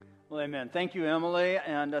Well, amen. Thank you, Emily.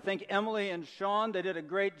 And thank Emily and Sean. They did a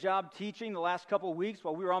great job teaching the last couple of weeks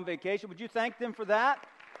while we were on vacation. Would you thank them for that?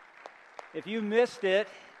 If you missed it,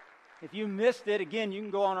 again, you can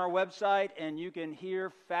go on our website and you can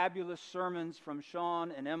hear fabulous sermons from Sean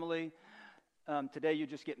and Emily. Today you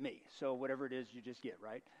just get me. So whatever it is, you just get,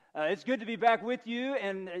 right? It's good to be back with you,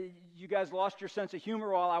 and you guys lost your sense of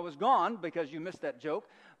humor while I was gone because you missed that joke.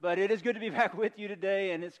 But it is good to be back with you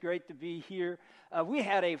today, and it's great to be here. We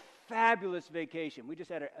had a fabulous vacation. We just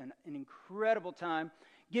had an incredible time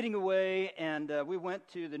getting away, and we went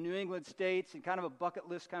to the New England states and kind of a bucket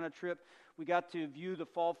list kind of trip. We got to view the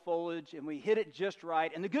fall foliage, and we hit it just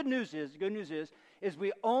right. And the good news is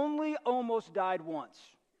we only almost died once.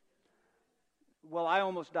 Well, I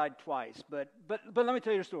almost died twice, but let me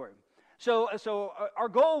tell you the story. So our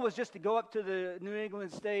goal was just to go up to the New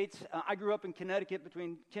England states. I grew up in Connecticut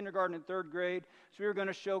between kindergarten and third grade, so we were going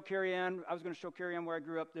to show Carrie Ann. I was going to show Carrie Ann where I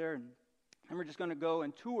grew up there, and we're just going to go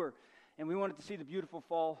and tour. And we wanted to see the beautiful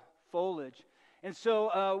fall foliage. And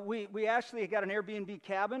so we actually got an Airbnb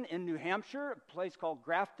cabin in New Hampshire, a place called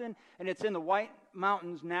Grafton, and it's in the White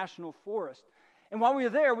Mountains National Forest. And while we were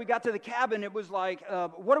there, we got to the cabin. It was like,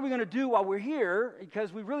 what are we going to do while we're here?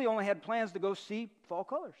 Because we really only had plans to go see fall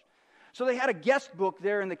colors. So they had a guest book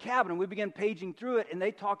there in the cabin, and we began paging through it, and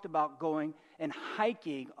they talked about going and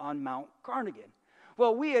hiking on Mount Carnigan.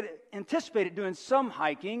 Well, we had anticipated doing some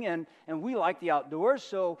hiking, and we like the outdoors,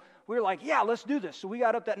 so we were like, yeah, let's do this. So we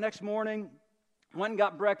got up that next morning, went and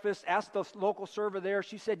got breakfast, asked the local server there.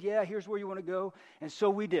 She said, yeah, here's where you want to go. And so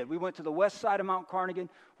we did. We went to the west side of Mount Carnigan.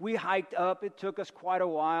 We hiked up. It took us quite a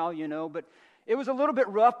while, but it was a little bit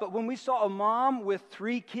rough. But when we saw a mom with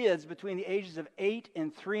 3 kids between the ages of 8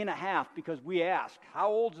 and 3.5, because we asked, how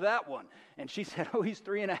old's that one? And she said, oh, he's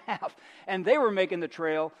 3.5. And they were making the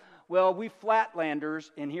trail. Well, we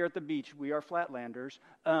Flatlanders, and here at the beach, we are Flatlanders,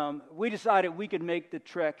 we decided we could make the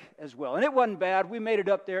trek as well. And it wasn't bad. We made it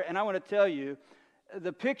up there, and I want to tell you,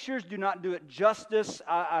 the pictures do not do it justice.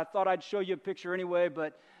 I thought I'd show you a picture anyway,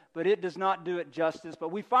 but it does not do it justice.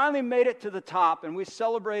 But we finally made it to the top, and we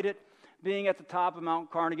celebrated being at the top of Mount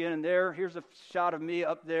Carnigan. And here's a shot of me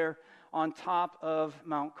up there on top of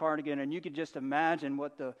Mount Carnigan. And you could just imagine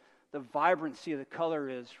what the vibrancy of the color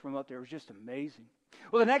is from up there. It was just amazing.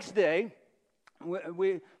 Well, the next day,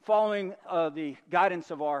 we following the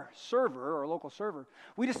guidance of our local server,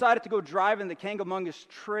 we decided to go drive in the Kangamungus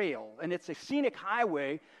Trail, and it's a scenic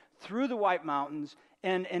highway through the White Mountains,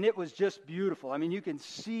 and it was just beautiful. I mean, you can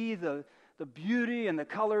see the beauty and the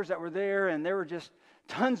colors that were there, and there were just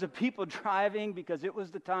tons of people driving because it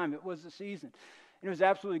was the time, it was the season. And it was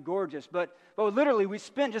absolutely gorgeous, but literally we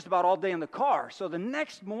spent just about all day in the car. So the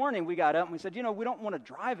next morning we got up and we said, we don't want to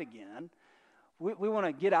drive again. We want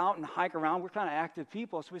to get out and hike around. We're kind of active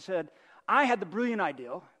people. So we said, I had the brilliant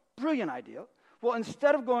idea. Well,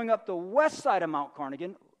 instead of going up the west side of Mount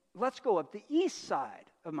Carnigan, let's go up the east side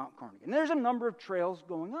of Mount Carnigan. And there's a number of trails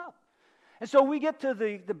going up. And so we get to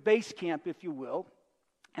the base camp, if you will,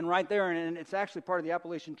 and right there, and it's actually part of the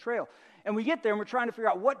Appalachian Trail. And we get there, and we're trying to figure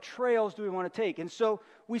out what trails do we want to take. And so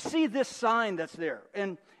we see this sign that's there.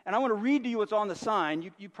 And I want to read to you what's on the sign.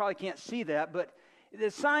 You probably can't see that, but the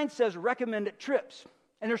sign says recommended trips.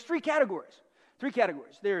 And there's 3 categories.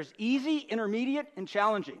 There's easy, intermediate, and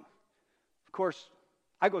challenging. Of course,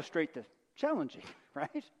 I go straight to challenging,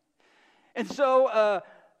 right? And so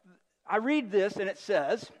I read this, and it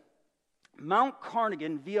says, Mount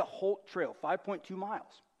Carnigan via Holt Trail, 5.2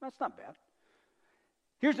 miles. That's not bad.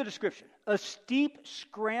 Here's the description. A steep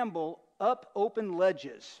scramble up open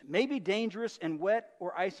ledges, may be dangerous in wet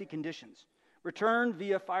or icy conditions. Return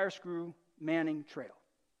via Fire Screw Manning Trail.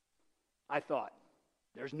 I thought,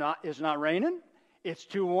 it's not raining. It's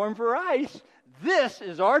too warm for ice. This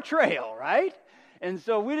is our trail, right? And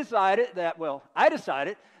so I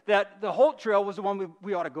decided that the Holt Trail was the one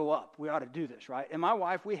we ought to go up. We ought to do this, right? And my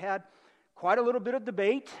wife, we had quite a little bit of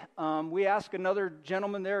debate. We asked another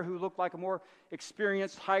gentleman there who looked like a more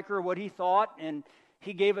experienced hiker what he thought, and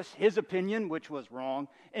he gave us his opinion, which was wrong.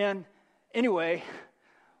 And anyway,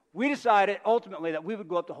 we decided ultimately that we would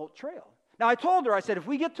go up the Holt Trail. Now, I told her, I said, if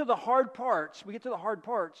we get to the hard parts,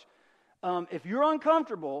 if you're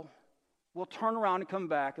uncomfortable, we'll turn around and come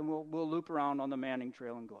back, and we'll loop around on the Manning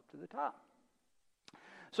Trail and go up to the top.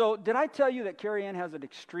 So did I tell you that Carrie Ann has an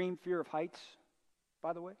extreme fear of heights,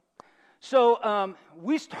 by the way? So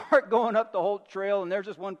we start going up the Holt Trail, and there's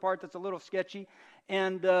this one part that's a little sketchy,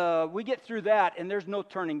 and we get through that, and there's no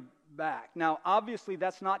turning back. Now, obviously,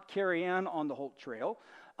 that's not Carrie Ann on the Holt Trail.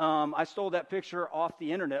 I stole that picture off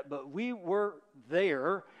the internet, but we were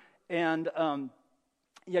there, and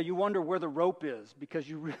you wonder where the rope is because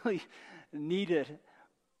you really need it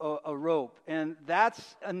a rope. And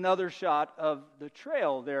that's another shot of the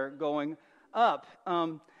trail there going up.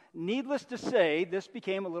 Needless to say, this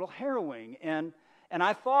became a little harrowing. And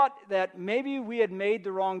I thought that maybe we had made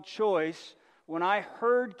the wrong choice when I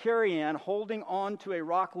heard Carrie Ann holding on to a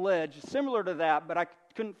rock ledge similar to that, but I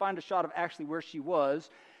couldn't find a shot of actually where she was.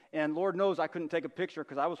 And Lord knows I couldn't take a picture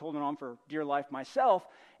because I was holding on for dear life myself.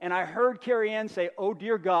 And I heard Carrie Ann say, "Oh,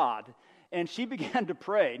 dear God." And she began to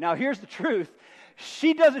pray. Now, here's the truth.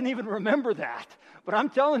 She doesn't even remember that. But I'm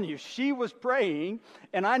telling you, she was praying.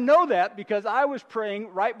 And I know that because I was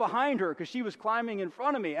praying right behind her because she was climbing in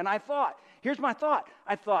front of me. And I thought, here's my thought.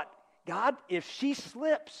 I thought, God, if she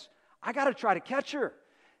slips, I got to try to catch her.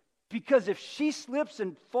 Because if she slips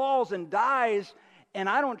and falls and dies, and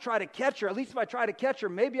I don't try to catch her, at least if I try to catch her,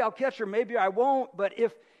 maybe I'll catch her, maybe I won't. But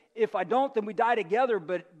if I don't, then we die together.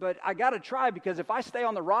 But I got to try, because if I stay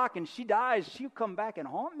on the rock and she dies, she'll come back and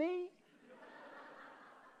haunt me.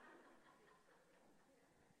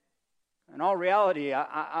 In all reality,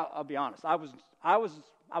 I'll be honest. I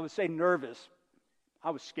would say nervous.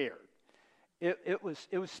 I was scared. It was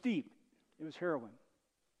steep. It was harrowing.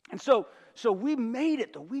 And so we made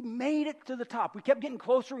it, though. We made it to the top. We kept getting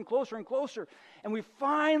closer and closer and closer. And we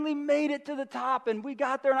finally made it to the top. And we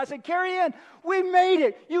got there. And I said, Carrie Ann, we made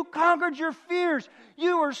it. You conquered your fears.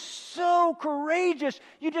 You were so courageous.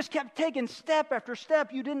 You just kept taking step after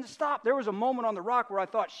step. You didn't stop. There was a moment on the rock where I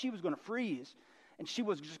thought she was going to freeze. And she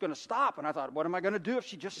was just going to stop. And I thought, what am I going to do if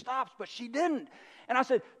she just stops? But she didn't. And I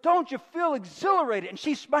said, don't you feel exhilarated? And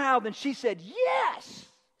she smiled and she said, yes.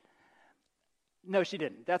 No, she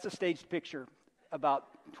didn't. That's a staged picture about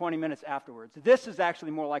 20 minutes afterwards. This is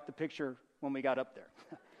actually more like the picture when we got up there.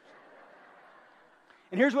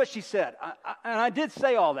 And here's what she said. And I did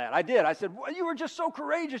say all that. I did. I said, well, you were just so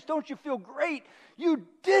courageous. Don't you feel great? You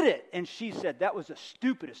did it. And she said, that was the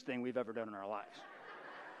stupidest thing we've ever done in our lives.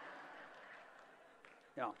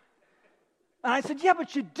 Yeah. And I said, yeah,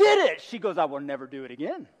 but you did it. She goes, I will never do it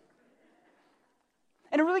again.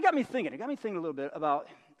 And it really got me thinking. It got me thinking a little bit about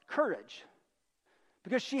courage.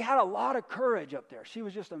 Because she had a lot of courage up there. She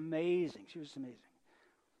was just amazing. She was just amazing.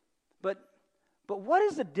 But what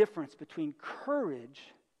is the difference between courage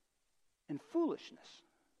and foolishness?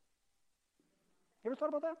 You ever thought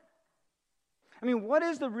about that? I mean, what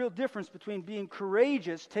is the real difference between being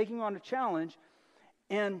courageous, taking on a challenge,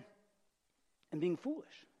 and being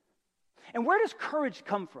foolish? And where does courage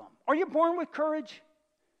come from? Are you born with courage?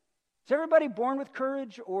 Is everybody born with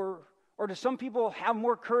courage, or do some people have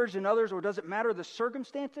more courage than others, or does it matter the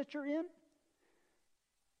circumstance that you're in?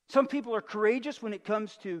 Some people are courageous when it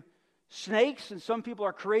comes to snakes, and some people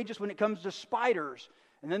are courageous when it comes to spiders.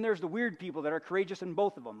 And then there's the weird people that are courageous in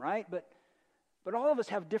both of them, right? But all of us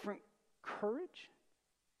have different courage.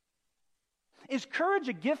 Is courage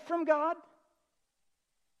a gift from God?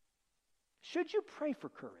 Should you pray for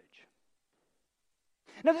courage?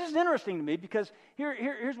 Now, this is interesting to me because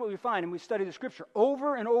here's what we find, and we study the Scripture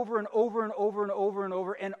over and over and over and over and over and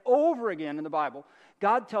over and over again in the Bible.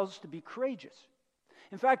 God tells us to be courageous.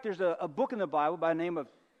 In fact, there's a book in the Bible by the name of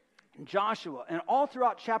Joshua, and all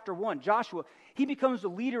throughout chapter 1, Joshua, he becomes the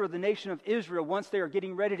leader of the nation of Israel once they are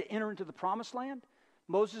getting ready to enter into the Promised Land.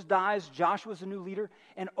 Moses dies, Joshua's the new leader,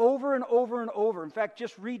 and over and over and over. In fact,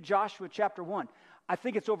 just read Joshua chapter 1. I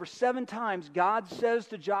think it's over 7 times God says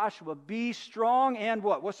to Joshua, be strong and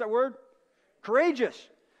what? What's that word? Courageous.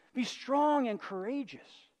 Be strong and courageous.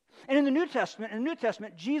 And in the New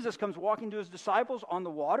Testament, Jesus comes walking to his disciples on the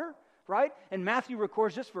water, right? And Matthew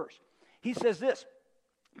records this verse. He says this.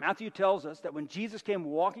 Matthew tells us that when Jesus came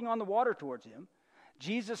walking on the water towards him,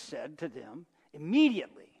 Jesus said to them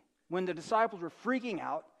immediately, when the disciples were freaking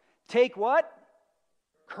out, take what?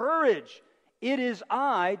 Courage. It is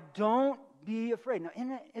I. Don't be afraid. Now,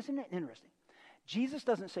 isn't it interesting? Jesus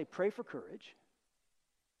doesn't say pray for courage.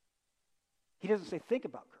 He doesn't say think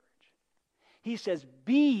about courage. He says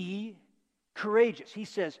be courageous. He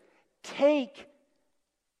says take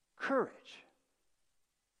courage.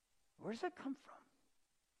 Where does that come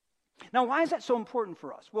from? Now, why is that so important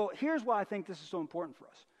for us? Well, here's why I think this is so important for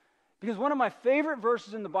us. Because one of my favorite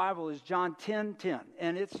verses in the Bible is John 10:10,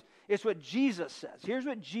 and it's what Jesus says. Here's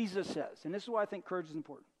what Jesus says, and this is why I think courage is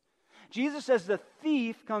important. Jesus says the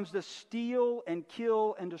thief comes to steal and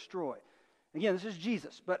kill and destroy. Again, this is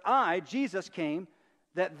Jesus. But I, Jesus, came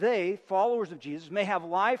that they, followers of Jesus, may have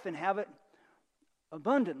life and have it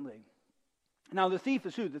abundantly. Now, the thief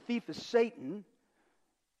is who? The thief is Satan.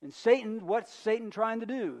 And Satan, what's Satan trying to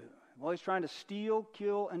do? Well, he's trying to steal,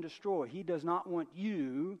 kill, and destroy. He does not want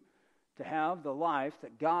you to have the life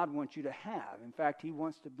that God wants you to have. In fact, he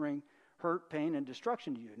wants to bring hurt, pain, and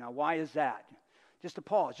destruction to you. Now, why is that? Just to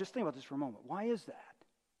pause, just think about this for a moment. Why is that?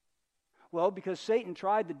 Well, because Satan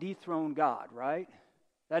tried to dethrone God, right?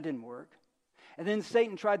 That didn't work. And then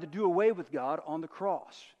Satan tried to do away with God on the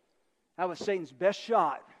cross. That was Satan's best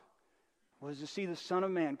shot, was to see the Son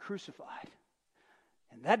of Man crucified.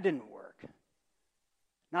 And that didn't work.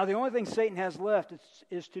 Now the only thing Satan has left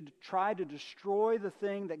is to try to destroy the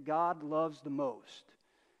thing that God loves the most.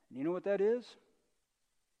 And you know what that is?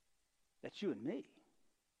 That's you and me.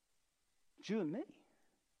 It's you and me.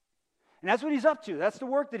 And that's what he's up to. That's the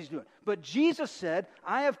work that he's doing. But Jesus said,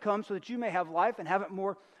 I have come so that you may have life and have it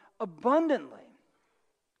more abundantly.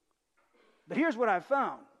 But here's what I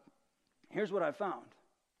found. Here's what I found.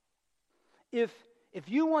 If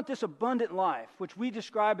you want this abundant life, which we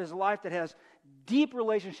describe as a life that has deep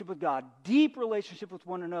relationship with God, deep relationship with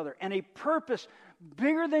one another, and a purpose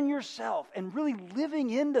bigger than yourself, and really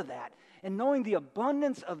living into that, and knowing the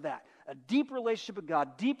abundance of that, a deep relationship with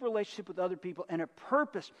God, deep relationship with other people, and a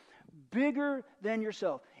purpose bigger than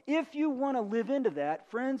yourself. If you want to live into that,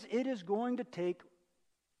 friends, it is going to take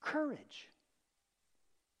courage.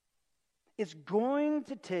 It's going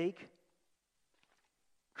to take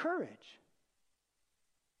courage.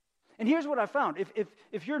 And here's what I found.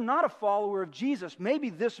 If you're not a follower of Jesus, maybe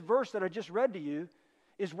this verse that I just read to you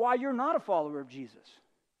is why you're not a follower of Jesus.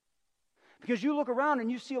 Because you look around and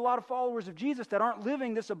you see a lot of followers of Jesus that aren't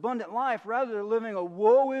living this abundant life. Rather, they're living a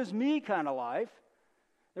woe is me kind of life.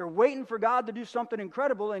 They're waiting for God to do something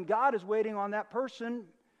incredible, and God is waiting on that person,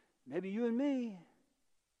 maybe you and me,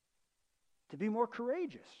 to be more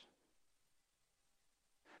courageous.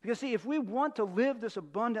 Because see, if we want to live this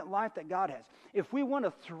abundant life that God has, if we want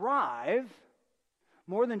to thrive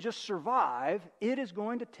more than just survive, it is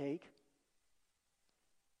going to take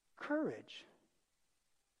courage.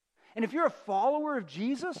 And if you're a follower of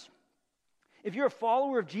Jesus,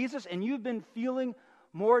 and you've been feeling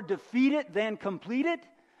more defeated than completed,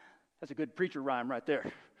 that's a good preacher rhyme right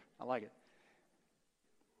there. I like it.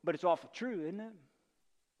 But it's awful true, isn't it?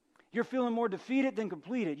 You're feeling more defeated than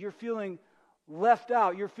completed. You're feeling left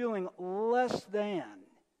out. You're feeling less than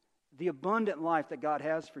the abundant life that God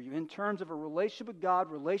has for you in terms of a relationship with God,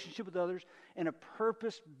 relationship with others, and a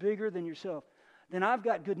purpose bigger than yourself. Then I've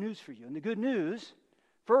got good news for you. And the good news,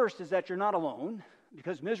 first, is that you're not alone,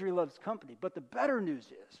 because misery loves company. But the better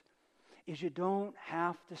news is you don't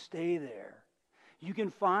have to stay there. You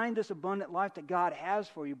can find this abundant life that God has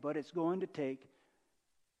for you, but it's going to take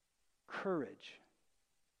courage.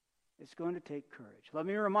 It's going to take courage. Let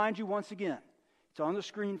me remind you once again. It's on the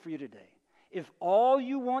screen for you today. If all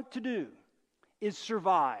you want to do is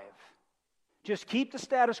survive, just keep the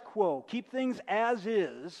status quo, keep things as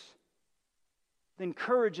is, then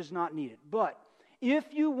courage is not needed. But if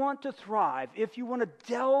you want to thrive, if you want to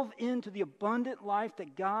delve into the abundant life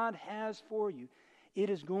that God has for you,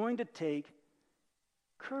 it is going to take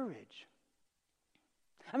courage.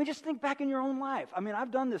 I mean, just think back in your own life. I mean,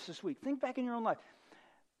 I've done this week. Think back in your own life.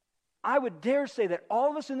 I would dare say that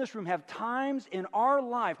all of us in this room have times in our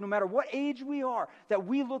life, no matter what age we are, that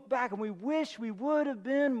we look back and we wish we would have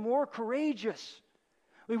been more courageous.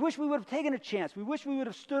 We wish we would have taken a chance. We wish we would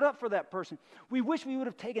have stood up for that person. We wish we would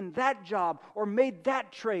have taken that job or made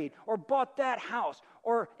that trade or bought that house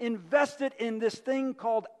or invested in this thing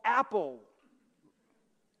called Apple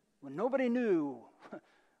when nobody knew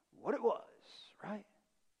what it was, right?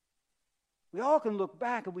 We all can look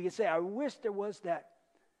back and we can say, I wish there was that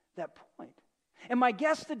point. And my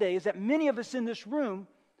guess today is that many of us in this room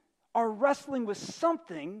are wrestling with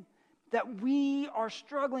something that we are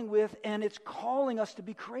struggling with, and it's calling us to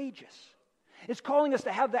be courageous. It's calling us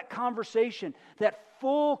to have that conversation, that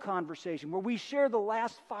full conversation, where we share the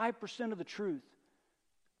last 5% of the truth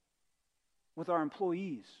with our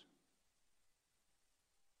employees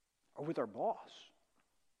or with our boss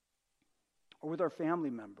or with our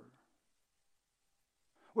family member.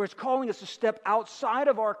 Where it's calling us to step outside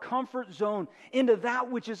of our comfort zone into that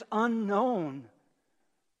which is unknown.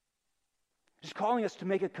 It's calling us to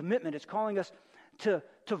make a commitment. It's calling us to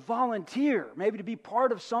volunteer, maybe to be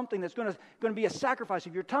part of something that's going to be a sacrifice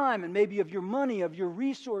of your time and maybe of your money, of your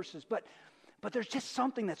resources. But there's just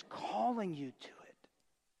something that's calling you to it.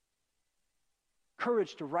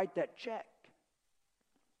 Courage to write that check.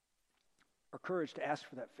 Or courage to ask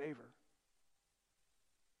for that favor.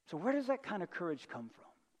 So where does that kind of courage come from?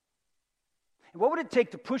 And what would it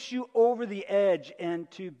take to push you over the edge and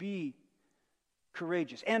to be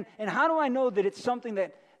courageous? And how do I know that it's something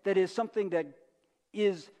that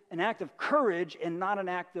is an act of courage and not an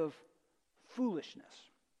act of foolishness?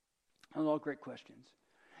 Those are all great questions.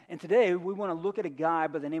 And today we want to look at a guy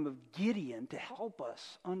by the name of Gideon to help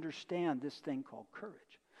us understand this thing called courage.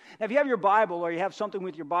 Now, if you have your Bible or you have something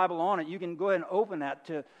with your Bible on it, you can go ahead and open that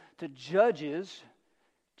to Judges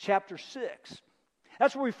chapter 6.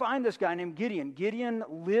 That's where we find this guy named Gideon. Gideon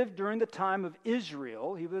lived during the time of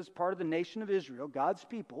Israel. He was part of the nation of Israel, God's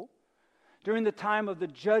people, during the time of the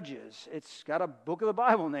Judges. It's got a book of the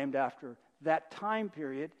Bible named after that time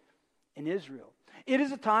period in Israel. It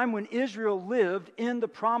is a time when Israel lived in the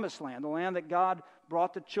Promised Land, the land that God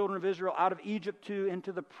brought the children of Israel out of Egypt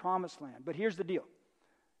into the Promised Land. But here's the deal.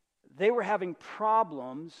 They were having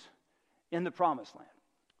problems in the Promised Land.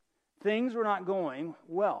 Things were not going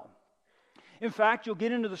well. In fact, you'll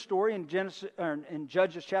get into the story in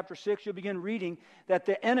Judges chapter 6. You'll begin reading that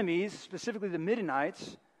the enemies, specifically the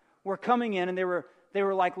Midianites, were coming in, and they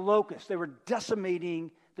were like locusts. They were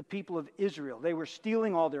decimating the people of Israel. They were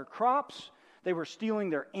stealing all their crops. They were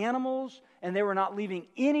stealing their animals, and they were not leaving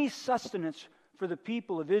any sustenance for the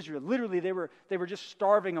people of Israel. Literally, they were just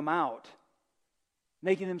starving them out,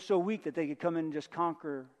 making them so weak that they could come in and just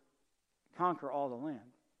conquer all the land.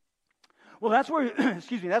 Well, that's where,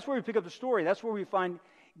 that's where we pick up the story. That's where we find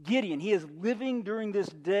Gideon. He is living during this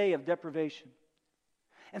day of deprivation.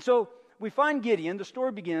 And so we find Gideon. The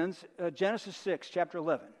story begins, Genesis 6, chapter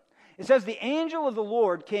 11. It says, the angel of the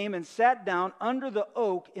Lord came and sat down under the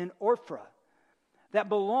oak in Ophrah that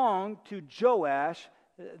belonged to Joash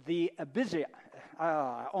the Abizarite.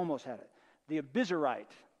 I almost had it. The Abizarite.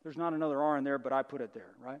 There's not another R in there, but I put it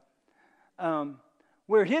there, right?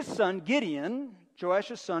 Where his son Gideon,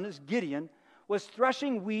 Joash's son is Gideon, was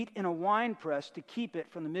threshing wheat in a winepress to keep it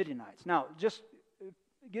from the Midianites. Now, just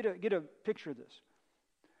get a picture of this.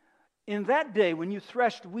 In that day, when you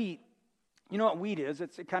threshed wheat, you know what wheat is?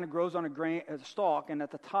 It kind of grows on a stalk, and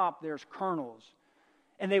at the top there's kernels.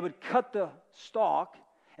 And they would cut the stalk,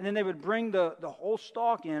 and then they would bring the whole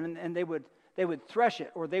stalk in, and they would thresh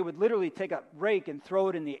it, or they would literally take a rake and throw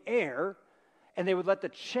it in the air, and they would let the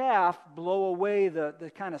chaff blow away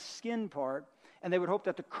the kind of skin part, and they would hope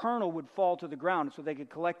that the kernel would fall to the ground so they could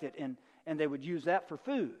collect it, and they would use that for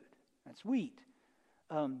food. That's wheat.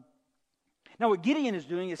 Now what Gideon is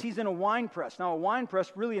doing is he's in a wine press. Now a wine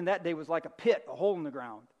press really in that day was like a pit, a hole in the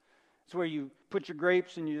ground. It's where you put your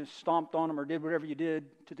grapes and you stomped on them or did whatever you did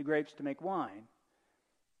to the grapes to make wine.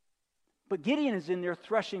 But Gideon is in there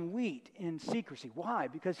threshing wheat in secrecy. Why?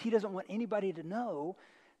 Because he doesn't want anybody to know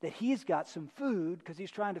that he's got some food because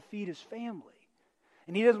he's trying to feed his family.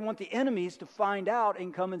 And he doesn't want the enemies to find out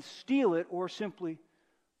and come and steal it or simply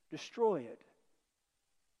destroy it.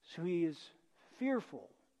 So he is fearful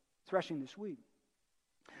threshing this wheat.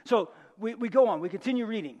 So we go on. We continue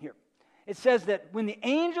reading here. It says that when the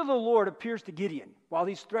angel of the Lord appears to Gideon while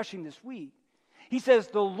he's threshing this wheat, he says,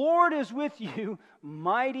 the Lord is with you,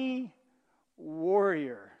 mighty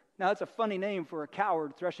warrior. Now, that's a funny name for a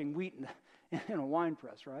coward threshing wheat in a wine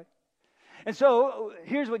press, right? And so,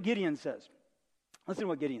 here's what Gideon says. Listen to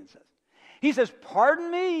what Gideon says. He says,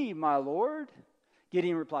 pardon me, my Lord.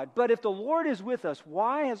 Gideon replied, but if the Lord is with us,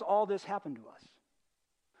 why has all this happened to us?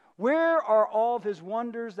 Where are all of his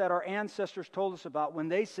wonders that our ancestors told us about when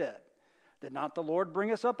they said, did not the Lord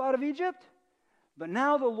bring us up out of Egypt? But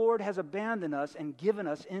now the Lord has abandoned us and given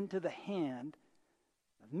us into the hand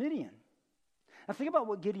of Midian. Now think about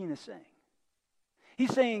what Gideon is saying.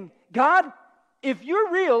 He's saying, God, if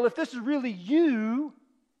you're real, if this is really you,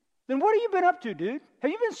 then what have you been up to, dude?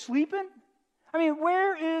 Have you been sleeping? I mean,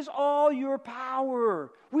 where is all your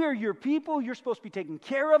power? We are your people. You're supposed to be taking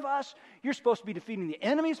care of us. You're supposed to be defeating the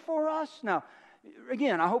enemies for us. Now,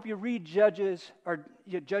 again, I hope you read Judges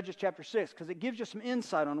chapter 6 because it gives you some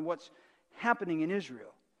insight on what's happening in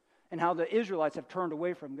Israel and how the Israelites have turned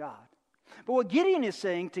away from God. But what Gideon is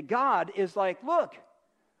saying to God is like, look,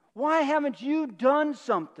 why haven't you done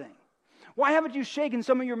something? Why haven't you shaken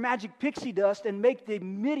some of your magic pixie dust and make the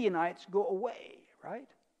Midianites go away, right?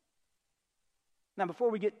 Now, before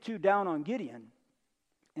we get too down on Gideon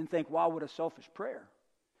and think, wow, what a selfish prayer.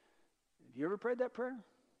 Have you ever prayed that prayer?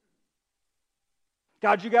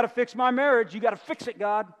 God, you got to fix my marriage. You got to fix it,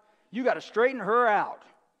 God. You got to straighten her out.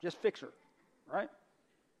 Just fix her, right?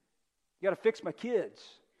 You got to fix my kids.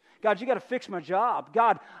 God, you got to fix my job.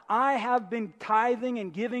 God, I have been tithing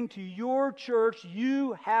and giving to your church.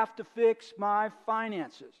 You have to fix my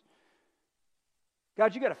finances.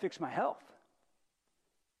 God, you got to fix my health.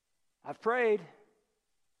 I've prayed.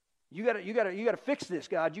 You got to fix this,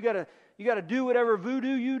 God. You got to do whatever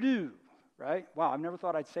voodoo you do, right? Wow, I've never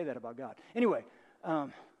thought I'd say that about God. Anyway,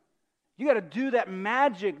 you got to do that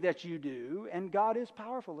magic that you do, and God is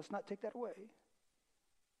powerful. Let's not take that away.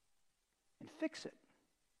 And fix it.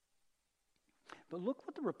 But look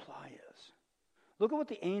what the reply is. Look at what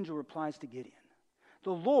the angel replies to Gideon.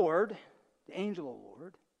 The Lord, the angel of the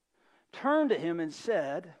Lord, turned to him and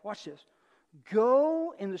said, watch this,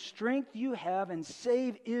 go in the strength you have and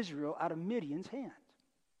save Israel out of Midian's hand.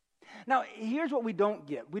 Now, here's what we don't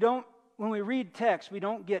get. When we read text, we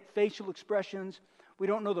don't get facial expressions. We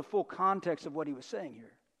don't know the full context of what he was saying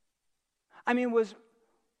here. I mean, was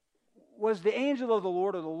the angel of the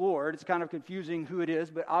Lord or the Lord? It's kind of confusing who it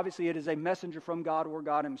is, but obviously it is a messenger from God or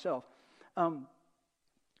God himself.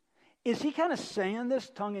 Is he kind of saying this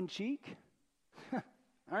tongue-in-cheek? All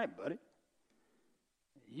right, buddy.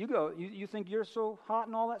 You go. You think you're so hot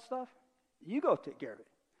and all that stuff? You go take care of it.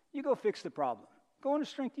 You go fix the problem. Go in the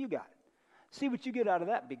strength you got. See what you get out of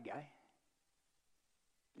that, big guy.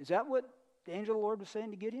 Is that what the angel of the Lord was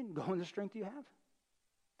saying to Gideon? Go in the strength you have?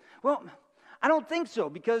 Well, I don't think so,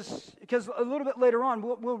 because a little bit later on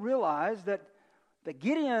we'll realize that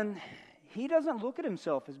Gideon, he doesn't look at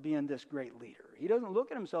himself as being this great leader. He doesn't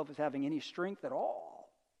look at himself as having any strength at all.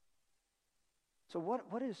 So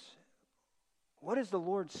what is the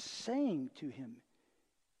Lord saying to him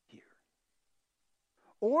here?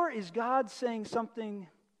 Or is God saying something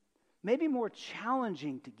maybe more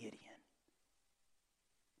challenging to Gideon?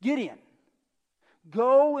 Gideon,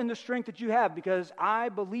 go in the strength that you have because I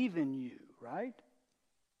believe in you, right?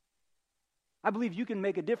 I believe you can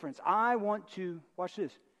make a difference. I want to, watch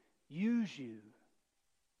this, use you.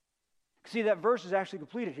 See, that verse is actually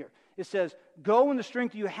completed here. It says, go in the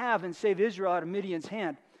strength you have and save Israel out of Midian's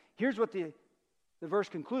hand. Here's what the verse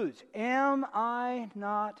concludes. Am I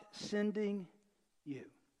not sending you?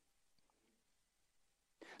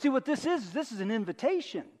 See, what this is an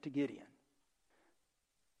invitation to Gideon.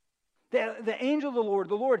 The angel of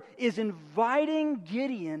the Lord is inviting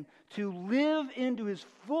Gideon to live into his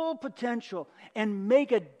full potential and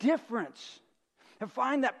make a difference and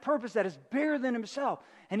find that purpose that is bigger than himself.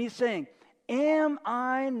 And he's saying, am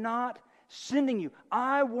I not sending you?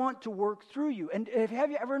 I want to work through you. And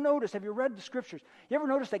have you ever noticed, have you read the scriptures? You ever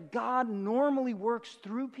noticed that God normally works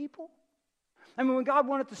through people? I mean, when God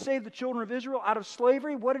wanted to save the children of Israel out of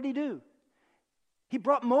slavery, what did he do? He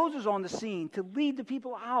brought Moses on the scene to lead the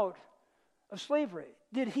people out of slavery.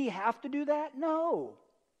 Did he have to do that? No.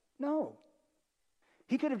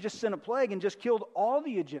 He could have just sent a plague and just killed all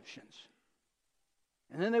the Egyptians.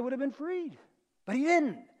 And then they would have been freed. But he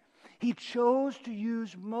didn't. He chose to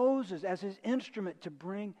use Moses as his instrument to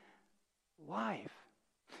bring life.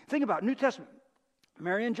 Think about it, New Testament.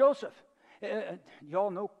 Mary and Joseph. You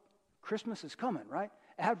all know Christmas is coming, right?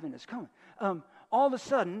 Advent is coming. All of a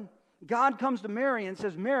sudden, God comes to Mary and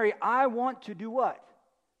says, Mary, I want to do what?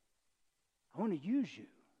 I want to use you.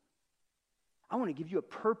 I want to give you a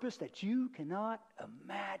purpose that you cannot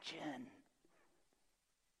imagine.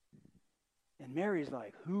 And Mary's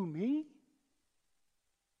like, who, me?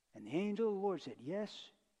 And the angel of the Lord said, yes,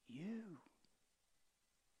 you.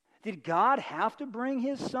 Did God have to bring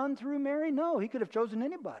his son through Mary? No, he could have chosen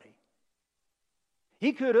anybody.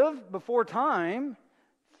 He could have, before time,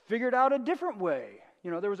 figured out a different way.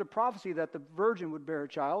 You know, there was a prophecy that the virgin would bear a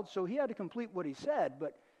child, so he had to complete what he said,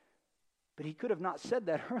 but he could have not said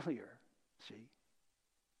that earlier, see?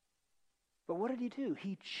 But what did he do?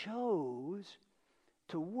 He chose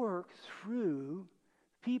to work through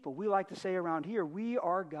people. We like to say around here, we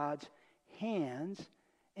are God's hands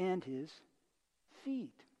and his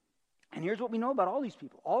feet. And here's what we know about all these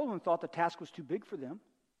people. All of them thought the task was too big for them.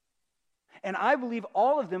 And I believe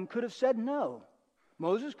all of them could have said no.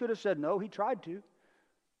 Moses could have said no. He tried to.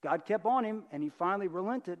 God kept on him, and he finally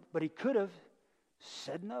relented, but he could have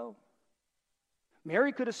said no.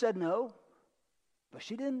 Mary could have said no, but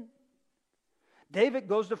she didn't. David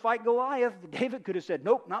goes to fight Goliath. David could have said,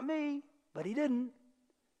 nope, not me, but he didn't.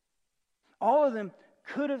 All of them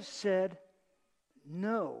could have said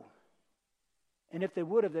no. And if they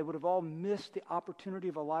would have all missed the opportunity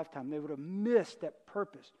of a lifetime. They would have missed that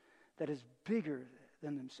purpose that is bigger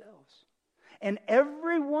than themselves. And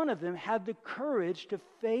every one of them had the courage to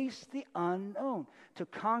face the unknown, to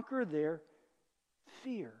conquer their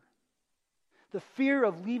fear. The fear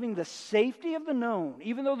of leaving the safety of the known,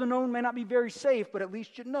 even though the known may not be very safe, but at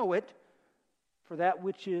least you know it, for that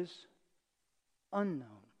which is unknown.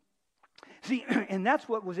 See, and that's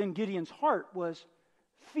what was in Gideon's heart, was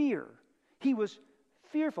fear. He was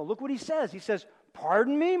fearful. Look what he says. He says,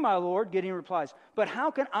 pardon me, my Lord, Gideon replies, but how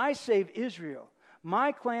can I save Israel?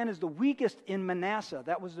 My clan is the weakest in Manasseh.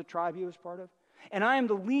 That was the tribe he was part of. And I am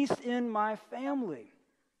the least in my family.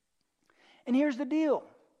 And here's the deal.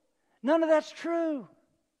 None of that's true.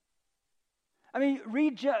 I mean,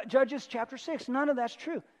 read Judges chapter 6. None of that's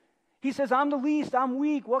true. He says, I'm the least, I'm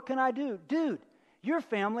weak, what can I do? Dude, your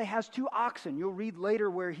family has 2 oxen. You'll read later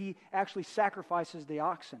where he actually sacrifices the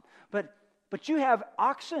oxen. But you have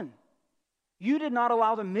oxen. You did not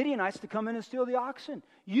allow the Midianites to come in and steal the oxen.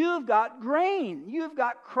 You've got grain. You've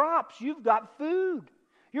got crops. You've got food.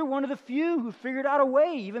 You're one of the few who figured out a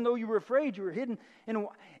way, even though you were afraid, you were hidden.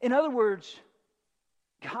 In other words,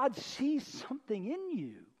 God sees something in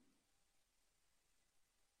you.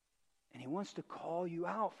 And He wants to call you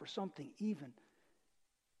out for something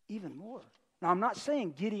even more. Now, I'm not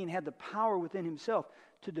saying Gideon had the power within himself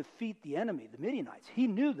to defeat the enemy, the Midianites. He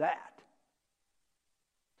knew that.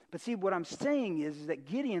 But see, what I'm saying is that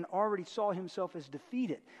Gideon already saw himself as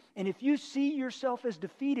defeated. And if you see yourself as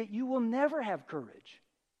defeated, you will never have courage.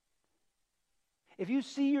 If you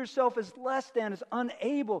see yourself as less than, as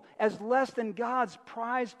unable, as less than God's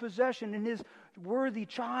prized possession and His worthy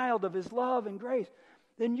child of His love and grace,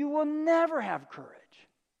 then you will never have courage.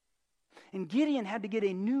 And Gideon had to get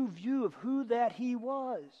a new view of who that he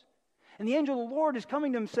was. And the angel of the Lord is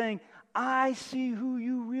coming to him saying, I see who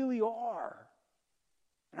you really are.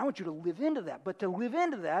 And I want you to live into that. But to live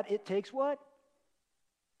into that, it takes what?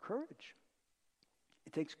 Courage.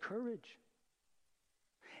 It takes courage.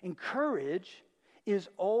 And courage is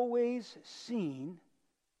always seen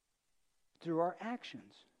through our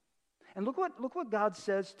actions. And look what God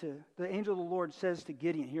says to, the angel of the Lord says to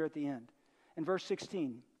Gideon here at the end. In verse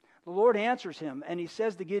 16, the Lord answers him and He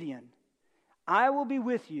says to Gideon, I will be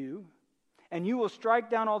with you, and you will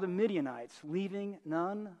strike down all the Midianites, leaving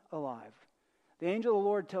none alive. The angel of the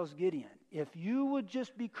Lord tells Gideon, if you would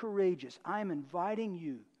just be courageous, I'm inviting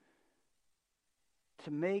you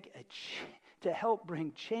to help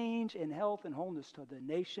bring change and health and wholeness to the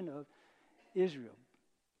nation of Israel.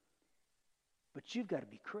 But you've got to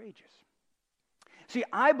be courageous. See,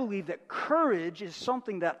 I believe that courage is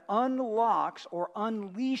something that unlocks or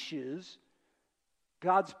unleashes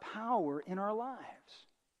God's power in our lives.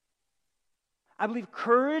 I believe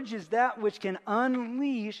courage is that which can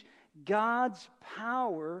unleash God's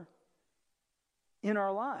power in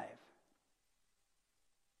our life.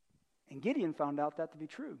 And Gideon found out that to be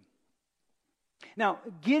true. Now,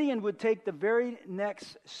 Gideon would take the very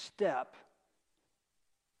next step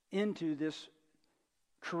into this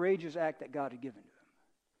courageous act that God had given to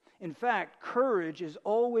him. In fact, courage is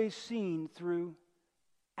always seen through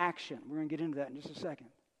action. We're going to get into that in just a second.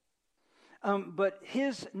 But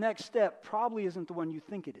his next step probably isn't the one you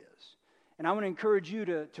think it is. And I want to encourage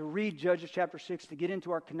you to read Judges chapter 6 to get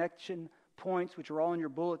into our connection points, which are all in your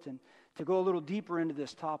bulletin, to go a little deeper into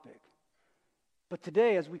this topic. But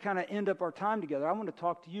today, as we kind of end up our time together, I want to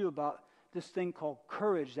talk to you about this thing called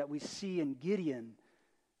courage that we see in Gideon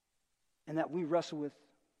and that we wrestle with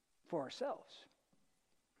for ourselves.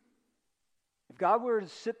 If God were to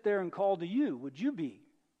sit there and call to you, would you be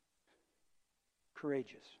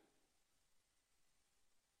courageous?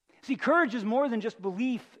 See, courage is more than just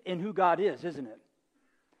belief in who God is, isn't it?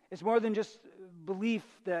 It's more than just belief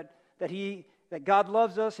that God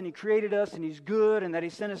loves us and He created us and He's good and that He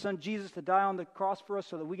sent His Son Jesus to die on the cross for us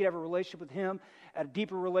so that we could have a relationship with Him, a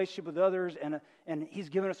deeper relationship with others, and He's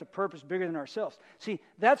given us a purpose bigger than ourselves. See,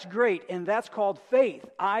 that's great, and that's called faith.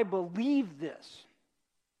 I believe this,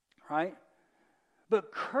 right?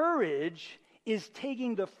 But courage is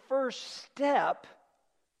taking the first step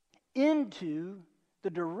into the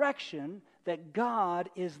direction that God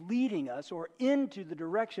is leading us, or into the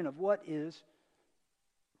direction of what is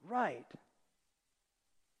right.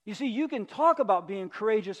 You see, you can talk about being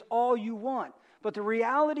courageous all you want, but the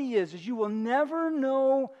reality is you will never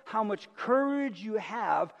know how much courage you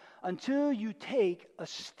have until you take a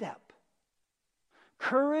step.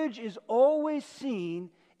 Courage is always seen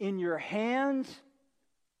in your hands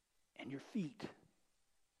and your feet.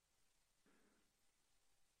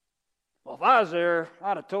 Well, if I was there,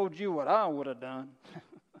 I'd have told you what I would have done.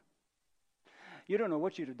 You don't know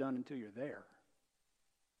what you'd have done until you're there.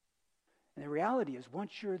 And the reality is,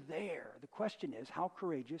 once you're there, the question is, how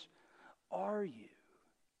courageous are you?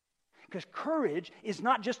 Because courage is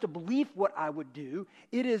not just a belief what I would do.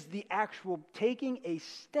 It is the actual taking a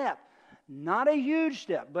step, not a huge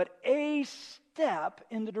step, but a step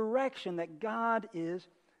in the direction that God is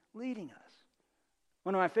leading us.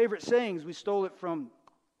 One of my favorite sayings, we stole it from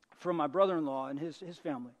my brother-in-law and his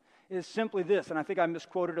family, is simply this, and I think I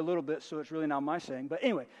misquoted a little bit, so it's really not my saying. But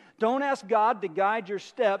anyway, don't ask God to guide your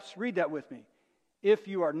steps, read that with me, if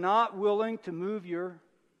you are not willing to move your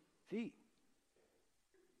feet.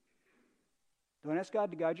 Don't ask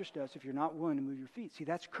God to guide your steps if you're not willing to move your feet. See,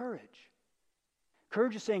 that's courage.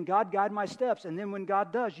 Courage is saying, God, guide my steps, and then when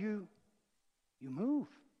God does, you move.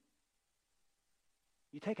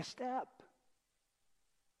 You take a step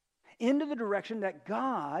into the direction that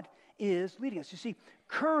God is leading us. You see,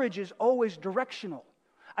 courage is always directional.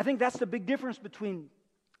 I think that's the big difference between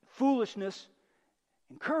foolishness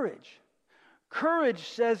and courage. Courage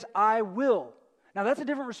says, I will. Now that's a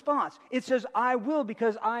different response. It says, I will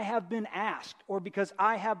because I have been asked, or because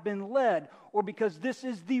I have been led, or because this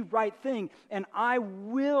is the right thing, and I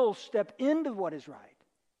will step into what is right.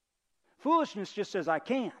 Foolishness just says, I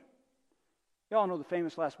can. Y'all know the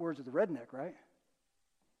famous last words of the redneck, right?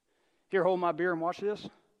 Here, hold my beer and watch this,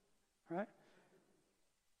 right?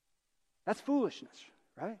 That's foolishness,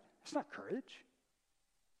 right? It's not courage.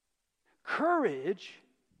 Courage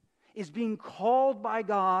is being called by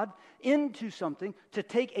God into something to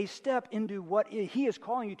take a step into what He is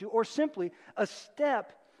calling you to, or simply a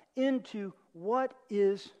step into what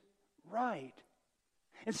is right.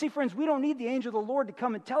 And see, friends, we don't need the angel of the Lord to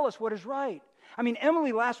come and tell us what is right. I mean,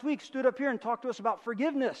 Emily last week stood up here and talked to us about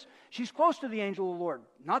forgiveness. She's close to the angel of the Lord.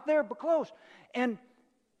 Not there, but close. And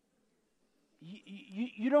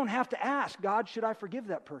you don't have to ask, God, should I forgive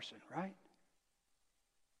that person, right?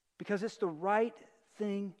 Because it's the right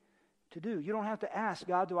thing to do. You don't have to ask,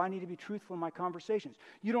 God, do I need to be truthful in my conversations?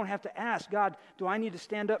 You don't have to ask, God, do I need to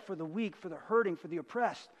stand up for the weak, for the hurting, for the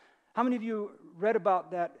oppressed? How many of you read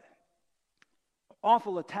about that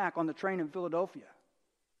awful attack on the train in Philadelphia?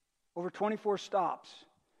 Over 24 stops,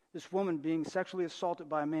 this woman being sexually assaulted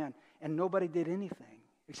by a man, and nobody did anything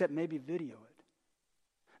except maybe video it.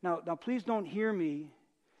 Now, please don't hear me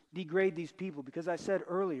degrade these people, because I said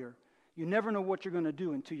earlier, you never know what you're going to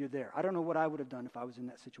do until you're there. I don't know what I would have done if I was in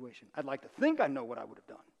that situation. I'd like to think I know what I would have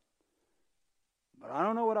done. But I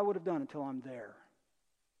don't know what I would have done until I'm there.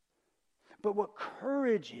 But what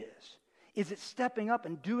courage is it stepping up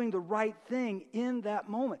and doing the right thing in that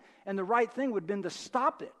moment. And the right thing would have been to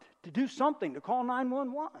stop it, to do something, to call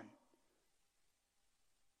 911.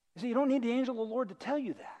 You see, you don't need the angel of the Lord to tell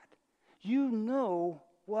you that. You know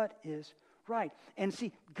what is right. And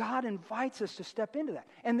see, God invites us to step into that.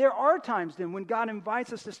 And there are times then when God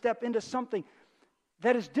invites us to step into something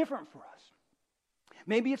that is different for us.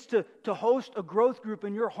 Maybe it's to host a growth group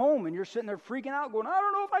in your home, and you're sitting there freaking out going, I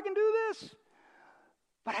don't know if I can do this.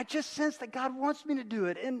 But I just sense that God wants me to do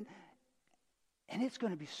it. And it's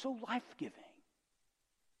going to be so life-giving.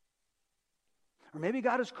 Or maybe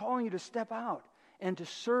God is calling you to step out and to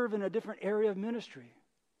serve in a different area of ministry.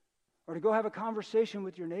 Or to go have a conversation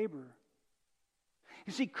with your neighbor.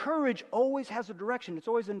 You see, courage always has a direction. It's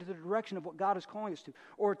always into the direction of what God is calling us to,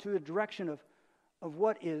 or to the direction of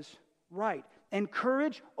what is right. And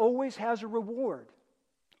courage always has a reward.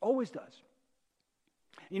 Always does.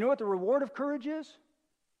 You know what the reward of courage is?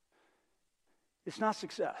 It's not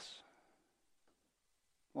success.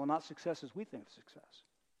 Well, not success as we think of success.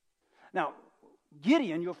 Now,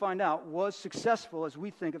 Gideon, you'll find out, was successful as we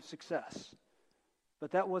think of success.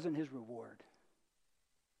 But that wasn't his reward.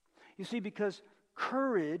 You see, because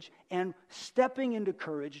courage and stepping into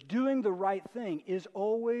courage, doing the right thing, is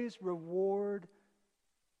always reward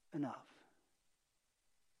enough.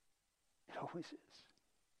 It always is.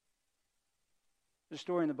 There's a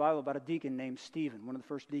story in the Bible about a deacon named Stephen, one of the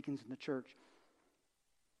first deacons in the church.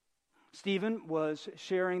 Stephen was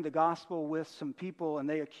sharing the gospel with some people, and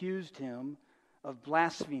they accused him of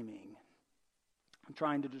blaspheming and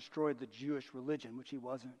trying to destroy the Jewish religion, which he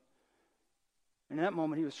wasn't. And in that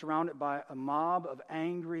moment, he was surrounded by a mob of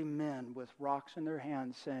angry men with rocks in their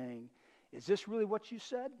hands saying, is this really what you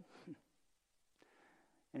said?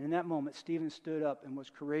 And in that moment, Stephen stood up and was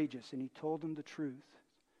courageous, and he told them the truth.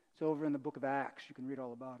 It's over in the book of Acts. You can read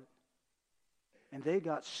all about it. And they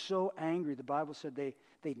got so angry, the Bible said they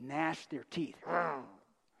gnashed their teeth.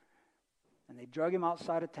 And they drug him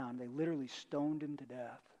outside of town. They literally stoned him to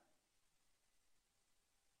death.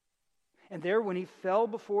 And there, when he fell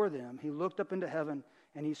before them, he looked up into heaven,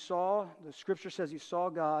 and he saw, the scripture says he saw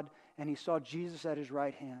God, and he saw Jesus at his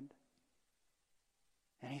right hand.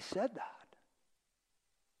 And he said that.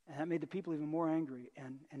 And that made the people even more angry.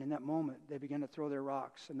 And in that moment, they began to throw their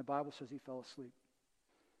rocks, and the Bible says he fell asleep.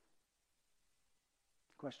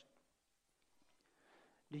 Question.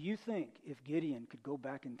 Do you think if Gideon could go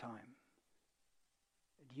back in time,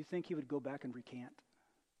 do you think he would go back and recant?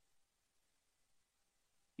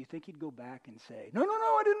 You think he'd go back and say, no,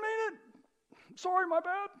 I didn't mean it. Sorry, my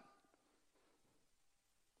bad.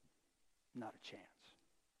 Not a chance.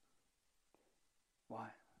 Why?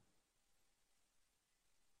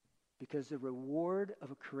 Because the reward of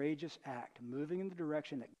a courageous act, moving in the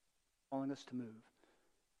direction that God is calling us to move,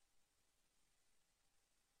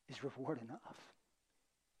 is reward enough.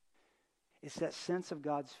 It's that sense of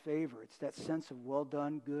God's favor. It's that sense of well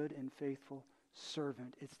done, good and faithful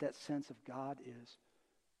servant. It's that sense of God is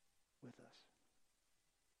with us.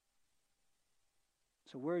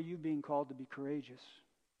 So where are you being called to be courageous?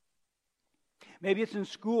 Maybe it's in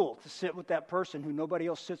school to sit with that person who nobody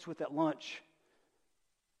else sits with at lunch.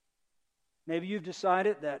 Maybe you've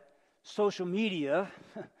decided that social media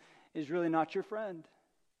is really not your friend.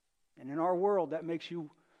 And in our world, that makes you,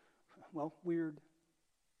 well, weird.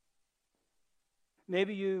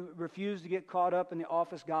 Maybe you refuse to get caught up in the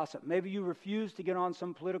office gossip. Maybe you refuse to get on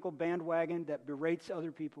some political bandwagon that berates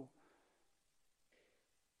other people.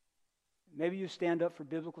 Maybe you stand up for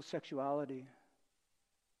biblical sexuality.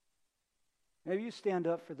 Maybe you stand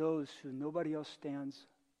up for those who nobody else stands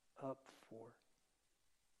up for.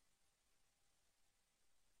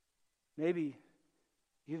 Maybe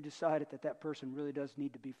you've decided that that person really does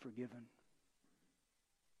need to be forgiven.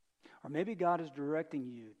 Or maybe God is directing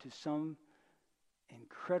you to some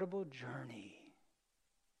incredible journey.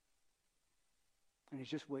 And He's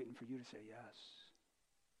just waiting for you to say yes.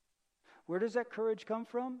 Where does that courage come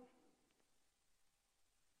from?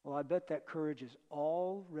 Well, I bet that courage is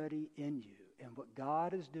already in you. And what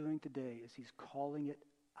God is doing today is He's calling it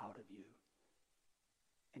out of you.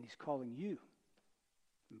 And He's calling you,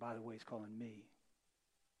 and by the way, He's calling me,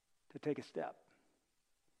 to take a step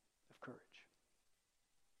of courage.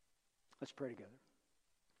 Let's pray together.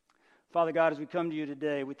 Father God, as we come to you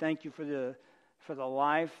today, we thank you for the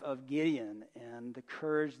life of Gideon and the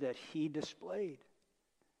courage that he displayed.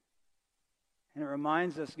 And it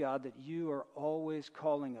reminds us, God, that you are always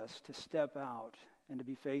calling us to step out and to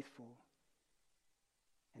be faithful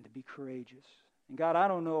and to be courageous. And God, I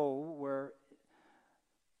don't know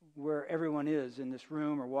where everyone is in this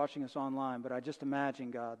room or watching us online, but I just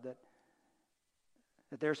imagine, God, that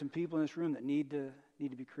there are some people in this room that need to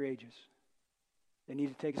be courageous. They need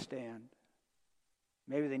to take a stand.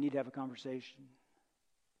 Maybe they need to have a conversation.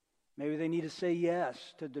 Maybe they need to say yes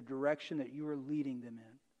to the direction that you are leading them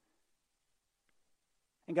in.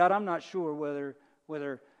 And God, I'm not sure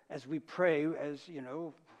whether as we pray, as you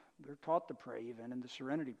know, we're taught to pray even in the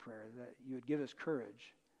serenity prayer, that you would give us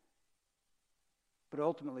courage. But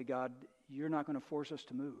ultimately, God, you're not going to force us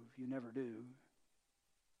to move. You never do.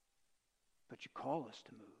 But you call us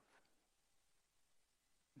to move.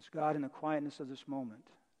 And so God, in the quietness of this moment,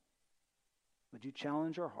 would you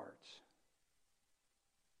challenge our hearts?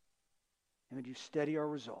 And would you steady our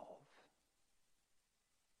resolve?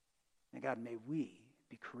 And God, may we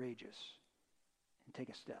be courageous and take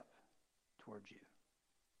a step towards you.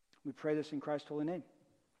 We pray this in Christ's holy name.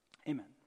 Amen.